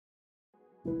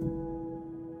Good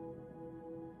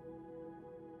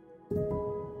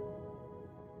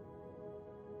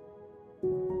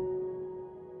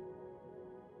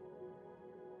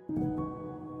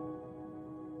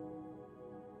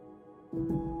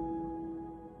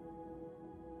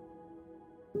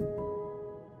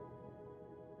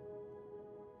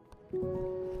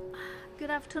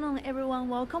afternoon everyone,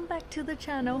 welcome back to the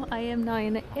channel. I am now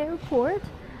in the airport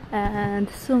and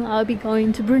soon I'll be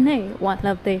going to Brunei, one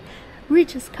of the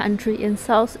richest country in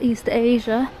Southeast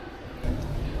Asia.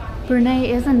 Brunei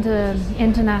isn't an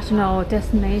international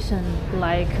destination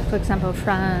like, for example,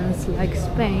 France, like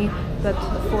Spain, but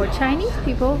for Chinese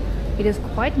people it is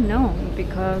quite known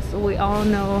because we all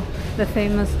know the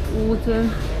famous Wuzhen.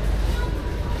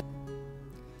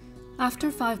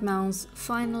 After 5 months,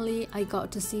 finally I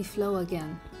got to see Flo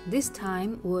again. This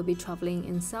time we'll be traveling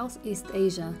in Southeast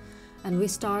Asia, and we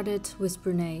started with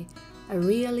Brunei, a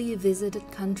rarely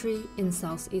visited country in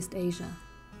Southeast Asia.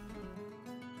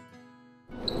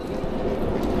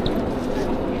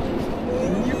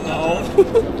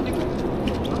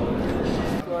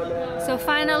 So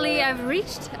finally I've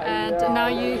reached, and now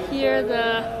you hear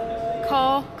the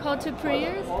call to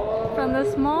prayers from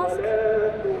this mosque.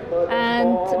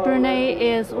 And Brunei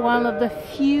is one of the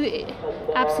few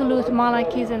absolute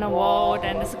monarchies in the world,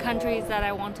 and it's a country that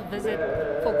I want to visit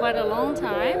for quite a long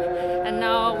time. And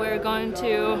now we're going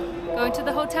to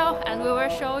the hotel, and we will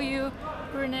show you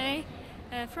Brunei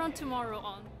from tomorrow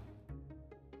on.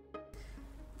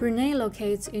 Brunei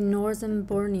locates in northern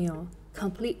Borneo,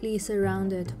 completely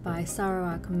surrounded by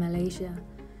Sarawak, Malaysia.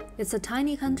 It's a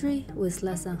tiny country with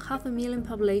less than 500,000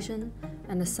 population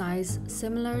and a size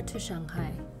similar to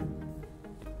Shanghai.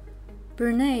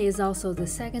 Brunei is also the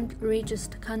second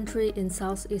richest country in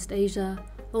Southeast Asia,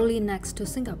 only next to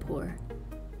Singapore.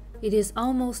 It is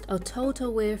almost a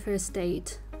total welfare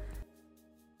state,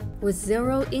 with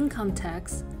zero income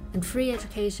tax and free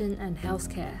education and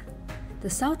healthcare. The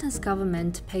Sultan's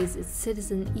government pays its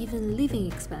citizens even living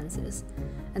expenses,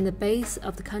 and the base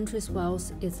of the country's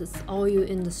wealth is its oil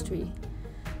industry.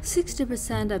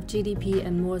 60% of GDP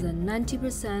and more than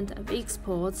 90% of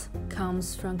exports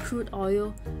comes from crude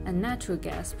oil and natural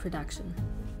gas production.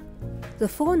 The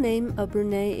full name of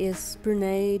Brunei is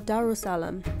Brunei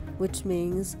Darussalam, which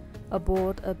means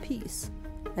abode of peace,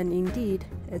 and indeed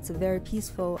it's a very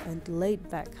peaceful and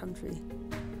laid-back country.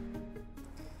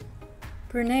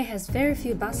 Brunei has very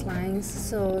few bus lines,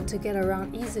 so to get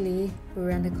around easily, we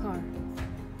rent a car.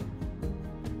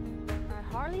 I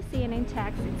hardly see any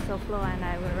taxis, so Flo and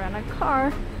I will rent a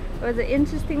car with an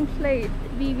interesting plate,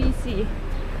 BBC.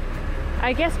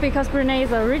 I guess because Brunei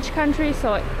is a rich country,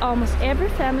 so almost every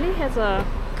family has a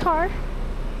car.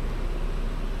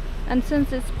 And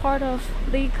since it's part of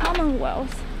the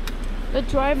Commonwealth, the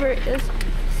driver is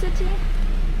sitting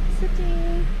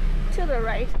to the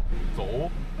right. So.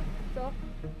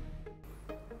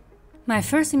 My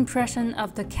first impression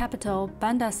of the capital,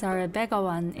 Bandar Seri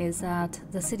Begawan, is that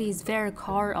the city is very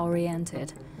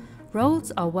car-oriented.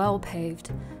 Roads are well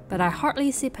paved, but I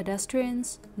hardly see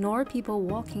pedestrians nor people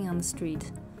walking on the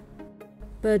street.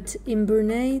 But in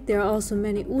Brunei, there are also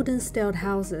many wooden-styled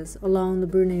houses along the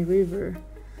Brunei River.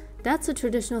 That's a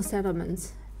traditional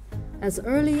settlement. As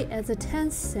early as the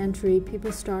 10th century,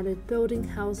 people started building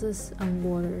houses on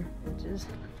water.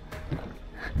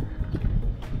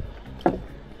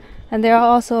 And there are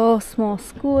also small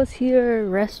schools here,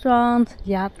 restaurants,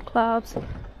 yacht clubs.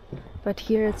 But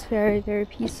here it's very, very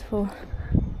peaceful.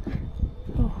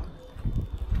 Oh.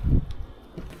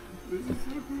 This is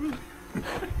so cool.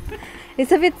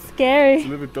 It's a bit scary. It's a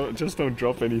little bit, just don't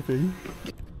drop anything.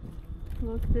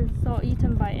 Look, this is all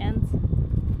eaten by ants.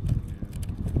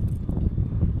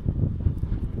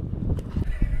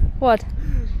 What?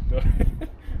 No,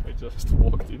 I just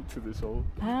walked into this hole.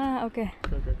 Ah, okay.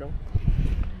 Come.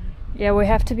 Yeah, we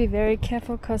have to be very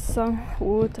careful because some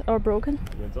wood are broken.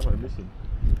 We're on our mission.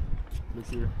 Look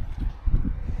here.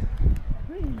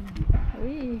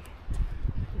 Whee.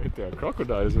 There are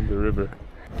crocodiles in the river.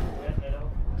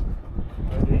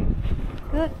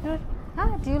 Good, good.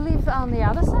 Ah, do you live on the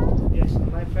other side? Yes,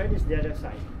 my friend is the other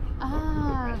side.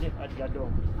 Ah. I live at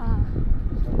Gadong. Ah.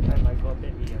 Sometimes I go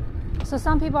back here. So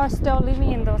some people are still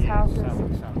living in those houses.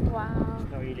 Some. Wow.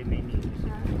 It's not really many.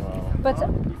 Wow. But It's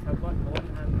about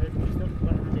 100, it's not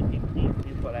 150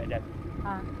 people like that.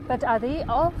 but are they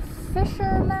all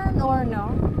fishermen or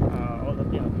no? All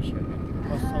of them are fishermen.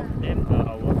 Most of them are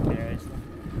our parents.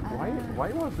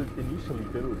 Why was it initially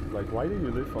built? Like, why do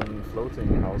you live on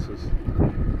floating houses?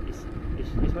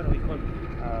 It's what we call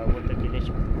water village.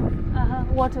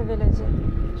 Water village.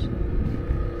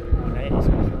 Brunei is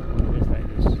also always like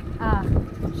this.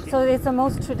 house. So it's the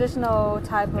most traditional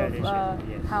type of Traditional,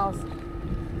 yes. house.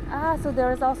 Ah, so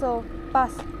there is also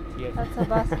bus. Yes. That's a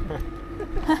bus. You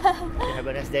have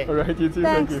a nice day. Alright, you too.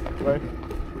 Thanks. Thank you. Bye.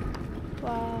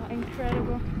 Wow,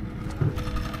 incredible.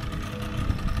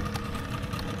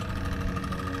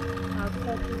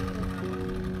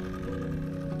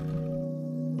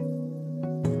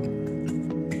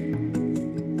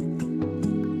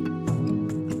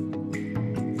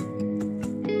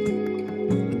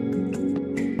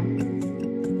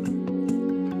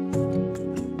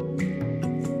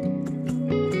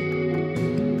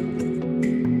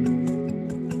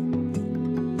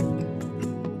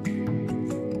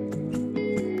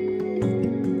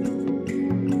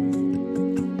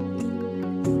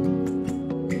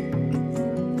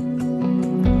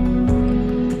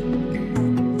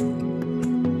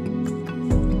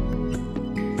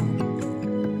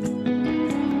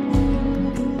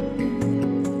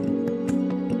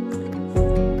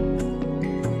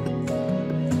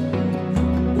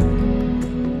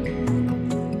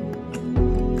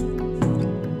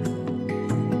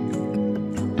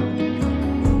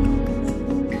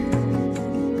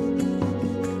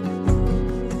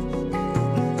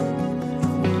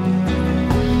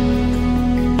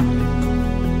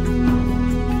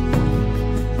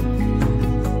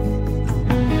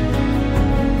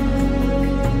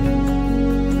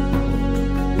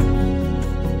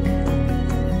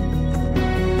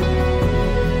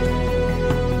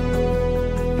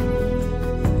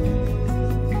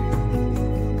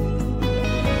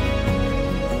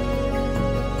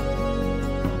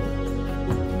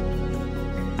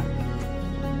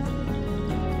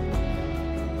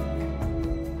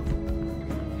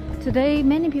 Today,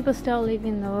 many people still live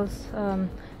in those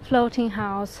floating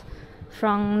houses,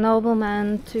 from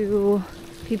noblemen to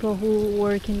people who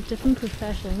work in different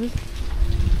professions.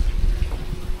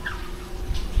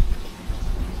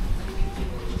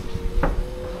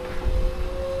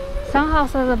 Some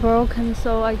houses are broken,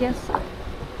 so I guess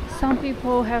some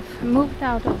people have moved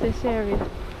out of this area.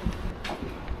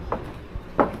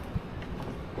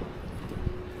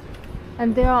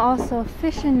 And there are also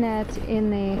fishing nets in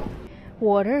the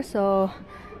water, so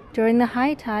during the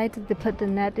high tide they put the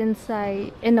net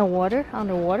inside in the water,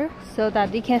 underwater, so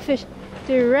that they can fish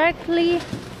directly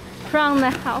from the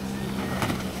house.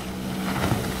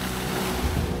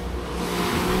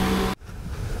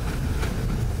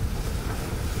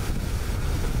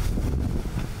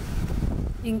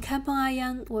 In Kampong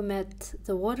Ayer, we met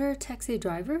the water taxi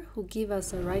driver who gave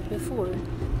us a ride before.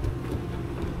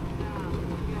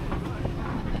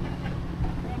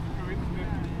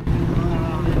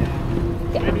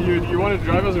 Maybe you want to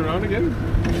drive us around again?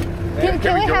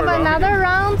 Can we have another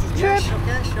round trip? Yes,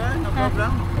 okay, sure, no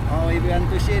problem. Or if you want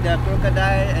to see the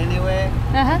crocodile anyway,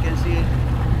 you can see.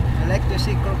 You like to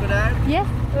see crocodile? Yes,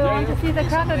 we want to see the This way,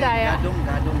 crocodile.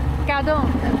 Gadung. Gadong.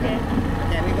 Okay.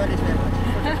 Okay, we go this way.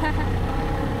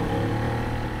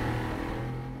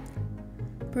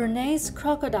 Brunei's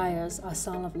crocodiles are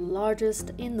some of the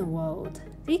largest in the world.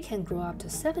 They can grow up to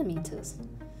 7 meters.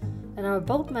 And our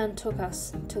boatman took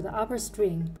us to the upper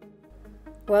stream,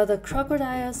 where the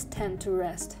crocodiles tend to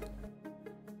rest.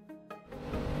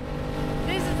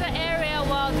 This is the area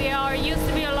where there used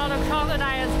to be a lot of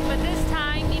crocodiles, but this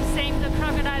time it seems the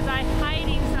crocodiles are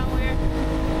hiding somewhere.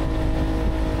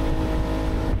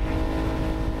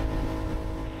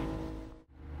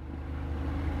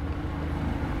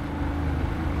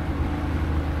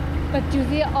 But do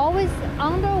they always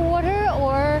underwater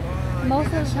or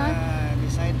most of the time?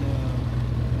 Beside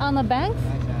the On the banks?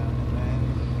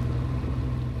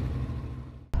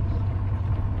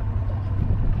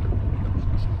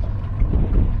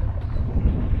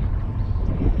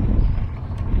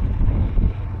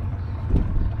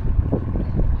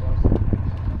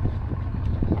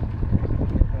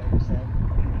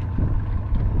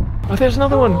 Oh, there's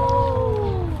another one.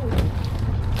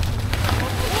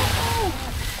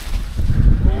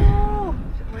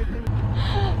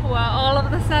 Well, all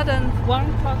of a sudden,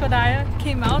 one crocodile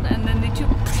came out and then they took.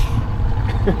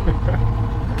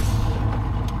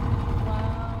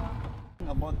 Wow.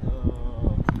 About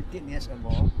 15 years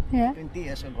ago, Yeah. 20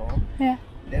 years ago, Yeah.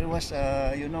 there was,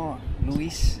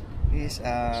 Luis, is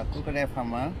a crocodile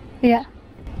farmer. Yeah.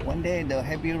 One day the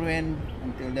heavy rain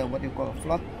until the what you call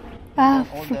flood, Ah,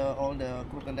 all the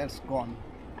crocodiles gone.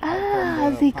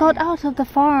 they got out of the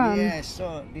farm. Yes,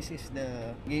 so this is the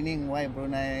beginning why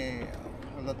Brunei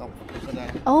a lot of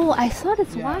crocodiles. Oh, I thought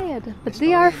it's Yeah. wild, but The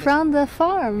they are story- from the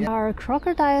farm. Yeah. Are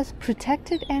crocodiles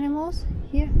protected animals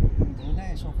here? In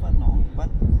Brunei so far no, but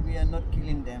we are not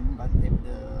killing them. But if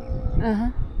the Uh-huh.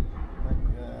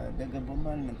 the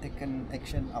government taken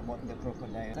action about the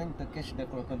crocodile. Trying to catch the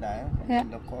crocodile. Yeah.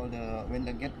 They call when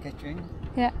they get catching.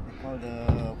 Yeah. They call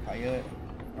the fire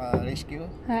rescue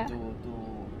Yeah. to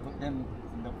put them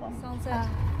in the farm. Sunset.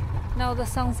 Now the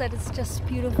sunset is just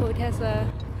beautiful. It has a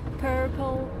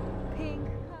purple, pink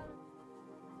color.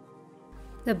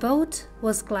 The boat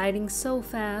was gliding so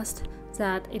fast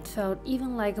that it felt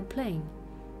even like a plane.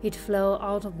 It flew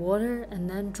out of water and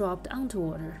then dropped onto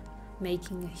water,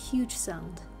 making a huge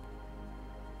sound.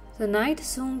 The night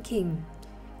soon came.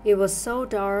 It was so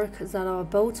dark that our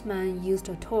boatman used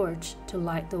a torch to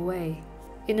light the way.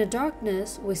 In the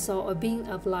darkness, we saw a beam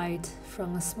of light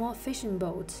from a small fishing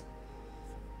boat.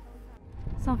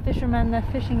 Some fishermen are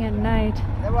fishing at night.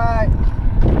 Bye-bye.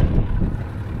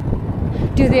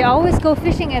 Do they always go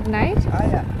fishing at night?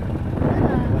 Yeah.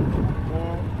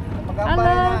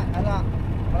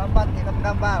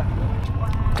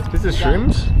 This is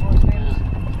shrimps?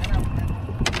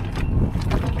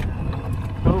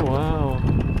 Oh wow.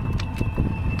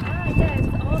 Yeah, it's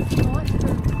all small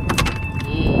shrimps.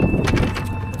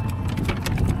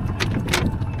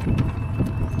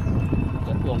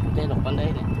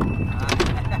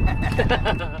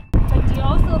 But do you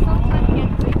also sometimes get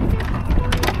big fish?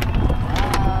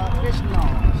 Fish no,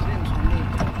 shrimps only.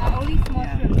 Only small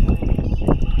Yeah. shrimps.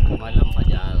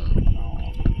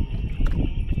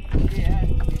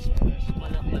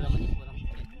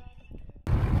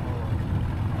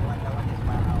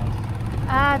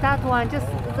 Ah, that one, just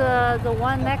the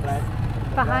one next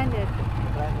behind it,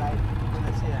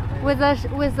 with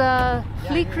a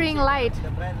flickering light. The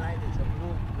bright light is a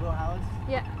blue house.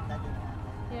 Yeah, That is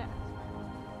one. yeah.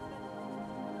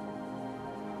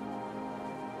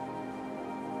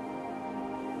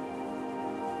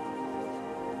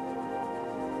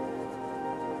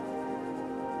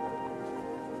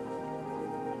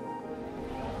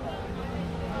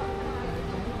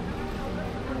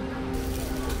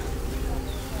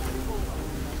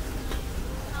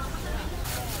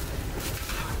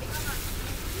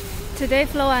 Today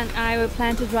Flo and I will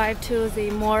plan to drive to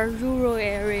the more rural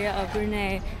area of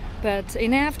Brunei, but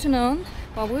in the afternoon,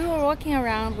 while we were walking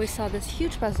around, we saw this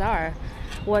huge bazaar.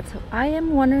 What I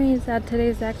am wondering is that today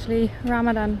is actually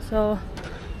Ramadan, so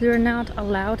they're not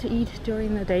allowed to eat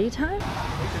during the daytime.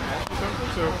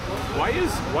 So why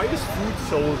is food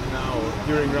sold now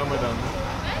during Ramadan?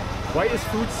 Why is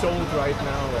food sold right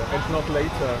now and not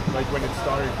later, like when it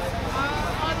starts?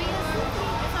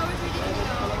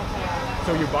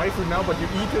 So you buy food now, but you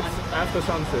eat it after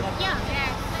sunset? Yeah.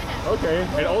 Okay,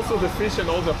 and also the fish and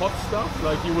all the hot stuff,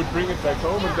 like you would bring it back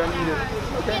home and then eat it?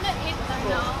 Okay.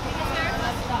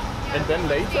 And then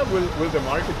later, will the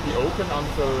market be open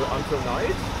until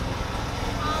night?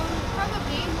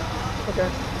 Probably. Okay.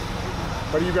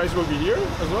 But you guys will be here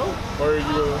as well? Or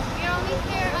you will... We're only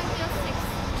here until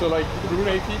 6. So like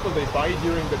Brunei people, they buy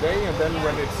during the day and then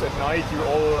when it's at night,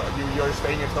 you're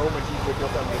staying at home and eat with your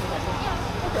family?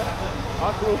 Okay.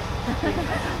 Ah, cool.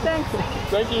 Thanks.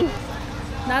 Thank you.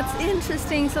 That's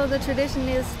interesting. So the tradition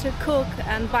is to cook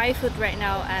and buy food right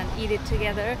now and eat it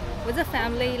together with the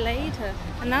family later.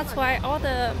 And that's why all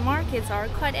the markets are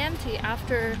quite empty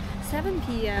after 7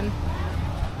 p.m.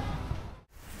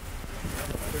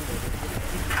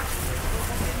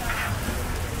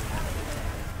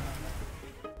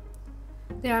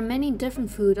 There are many different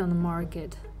food on the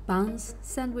market. Buns,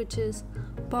 sandwiches,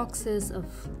 boxes of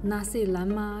nasi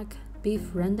lemak, beef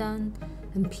rendang,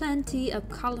 and plenty of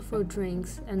colorful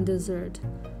drinks and dessert.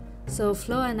 So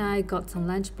Flo and I got some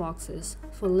lunch boxes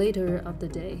for later of the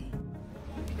day.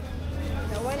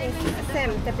 That one is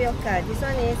Sam tapioca. This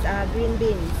one is green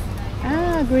beans.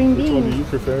 Ah, green Which one do beans. you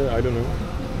prefer? I don't know.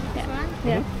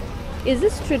 Yeah. Is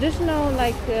this traditional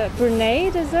like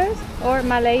Brunei dessert or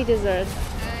Malay dessert?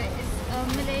 It's a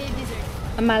Malay dessert.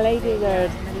 A Malay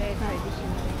dessert. Malay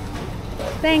traditional.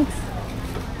 Thanks.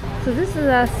 So this is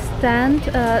a stand,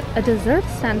 a dessert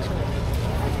stand.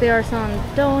 There are some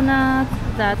donuts,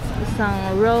 that's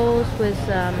some rolls with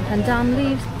pandan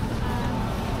leaves.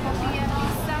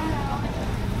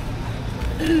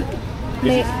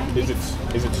 Is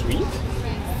it sweet?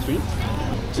 Sweet?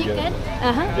 Chicken,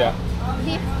 Yeah.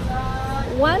 beef,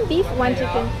 One beef, one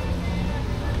chicken.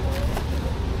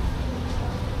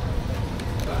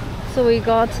 So we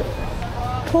got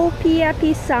popia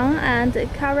pisang and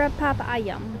karapap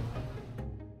ayam.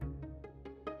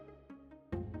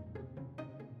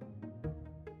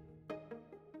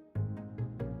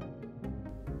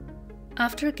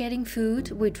 After getting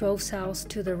food, we drove south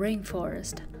to the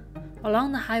rainforest.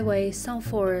 Along the highway, some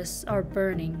forests are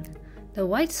burning. The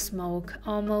white smoke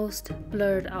almost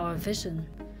blurred our vision.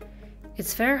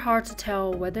 It's very hard to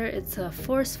tell whether it's a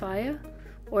forest fire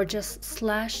or just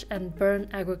slash and burn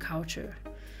agriculture.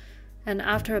 And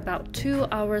after about 2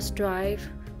 hours drive,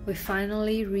 we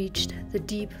finally reached the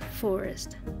deep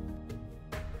forest.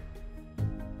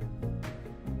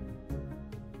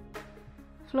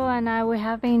 Flo and I, we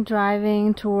have been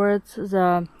driving towards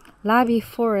the Labi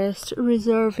forest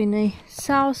reserve in the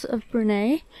south of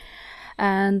Brunei,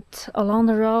 and along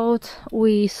the road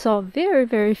we saw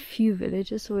very few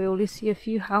villages. We only see a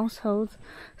few households,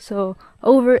 so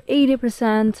over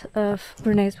 80% of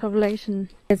Brunei's population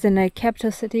is in the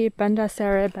capital city, Bandar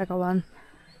Seri Begawan.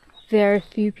 Very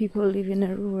few people live in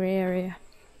a rural area.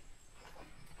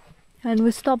 And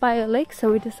we stopped by a lake,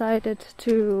 so we decided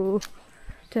to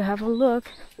have a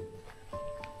look.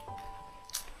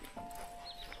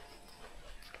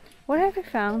 What have you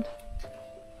found?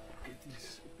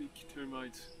 These big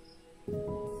termites.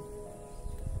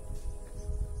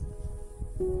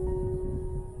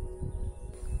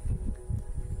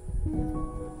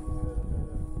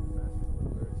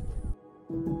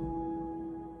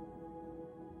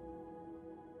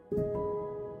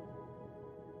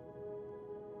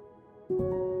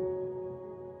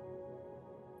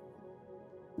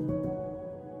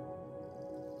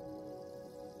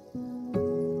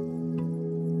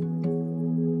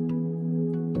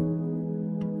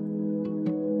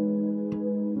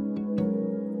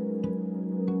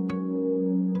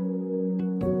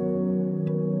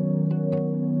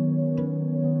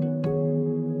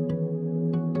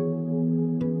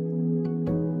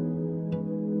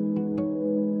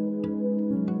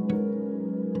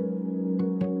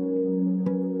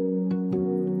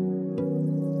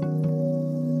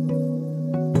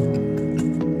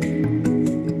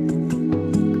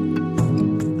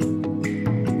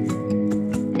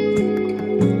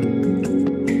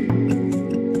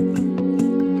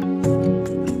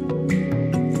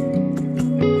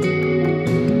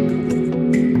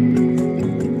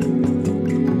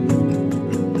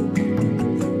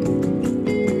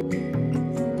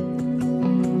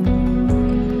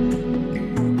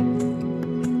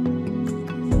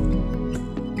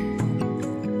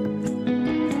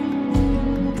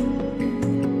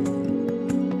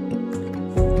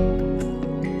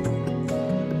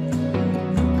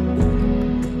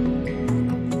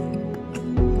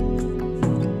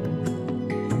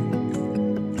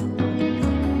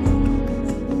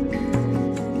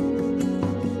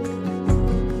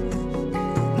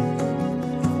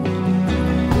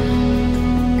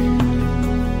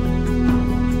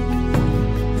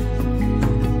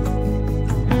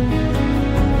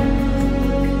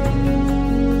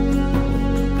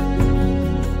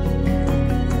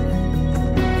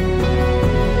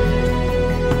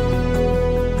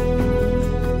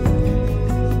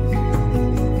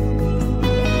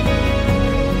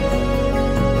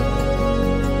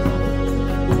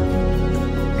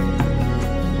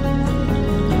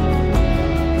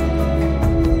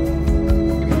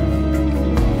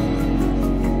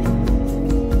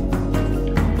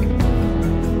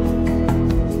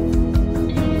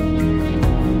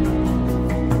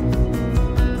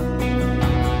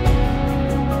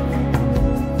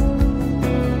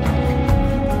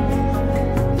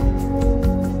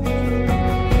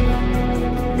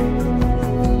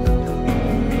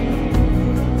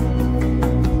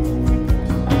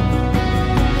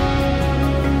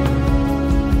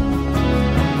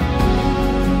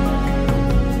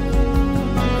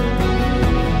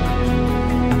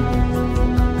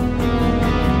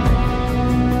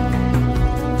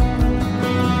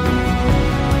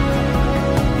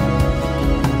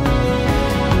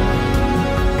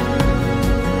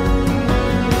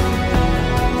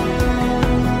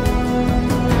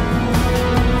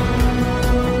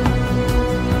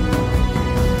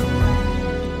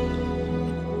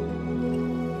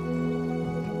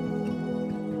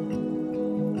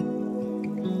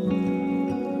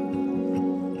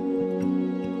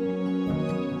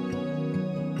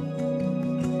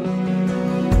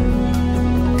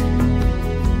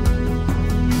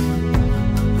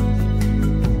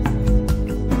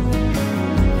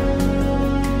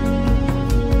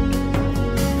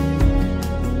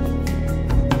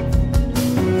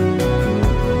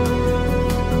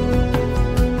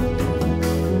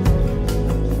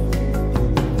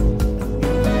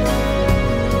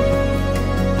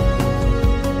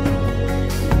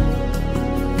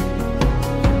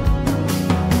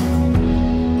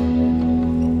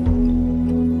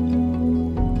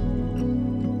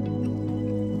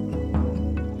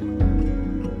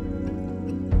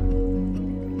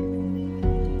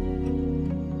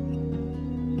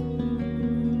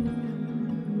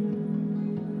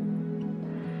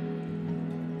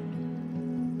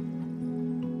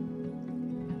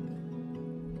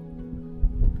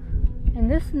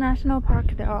 this national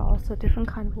park, there are also different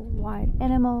kinds of wild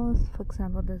animals. For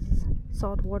example, this is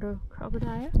saltwater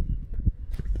crocodile,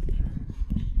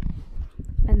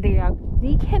 and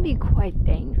they can be quite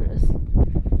dangerous.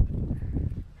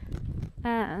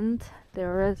 And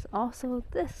there is also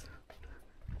this.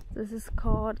 This is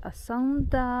called a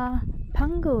Sanda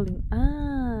pangolin.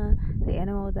 The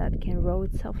animal that can roll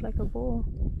itself like a ball.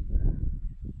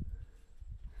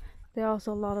 There are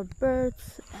also a lot of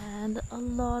birds and a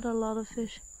lot of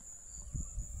fish.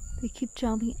 They keep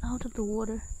jumping out of the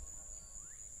water.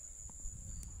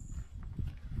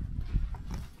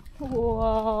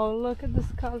 Wow, look at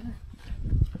this color.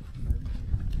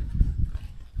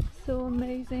 So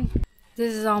amazing.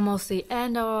 This is almost the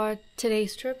end of our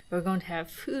today's trip. We're going to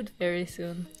have food very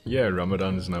soon. Yeah,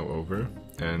 Ramadan is now over,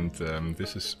 and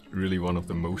this is really one of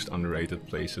the most underrated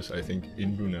places, I think,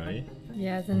 in Brunei.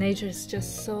 Yeah, the nature is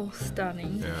just so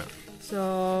stunning. Yeah.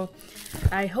 So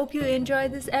I hope you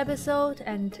enjoyed this episode,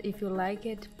 and if you like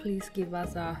it, please give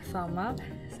us a thumb up.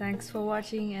 Thanks for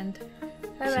watching, and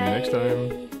bye bye. See you next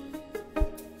time.